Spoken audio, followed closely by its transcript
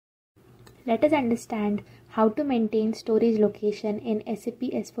Let us understand how to maintain storage location in SAP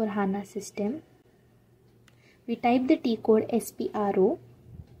S4 HANA system. We type the T code SPRO,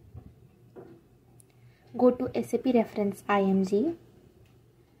 go to SAP reference IMG,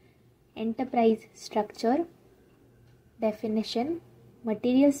 enterprise structure, definition,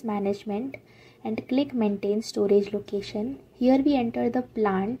 materials management, and click maintain storage location. Here we enter the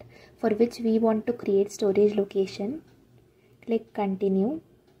plant for which we want to create storage location. Click continue.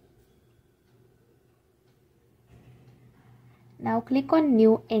 Now click on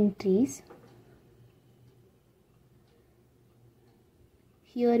new entries.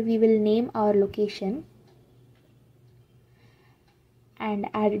 Here we will name our location and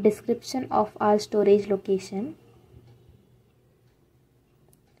add a description of our storage location.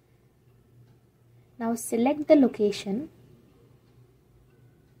 Now select the location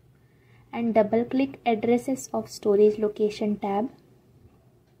and double click addresses of storage location tab.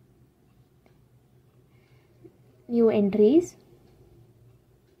 New entries.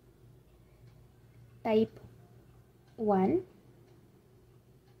 Type 1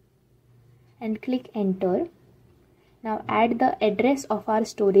 and click enter. Now add the address of our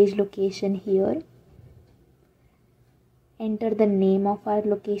storage location here. Enter the name of our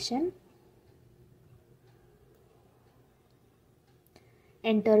location.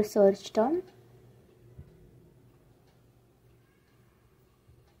 Enter search term.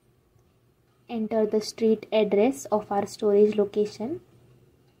 Enter the street address of our storage location.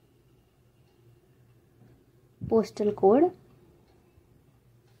 Postal code.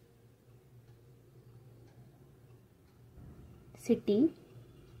 City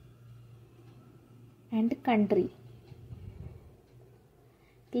and country.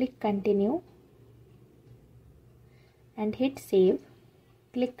 Click continue and hit save.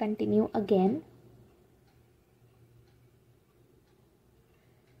 Click continue again.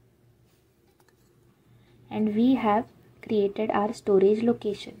 And we have created our storage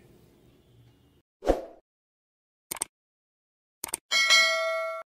location.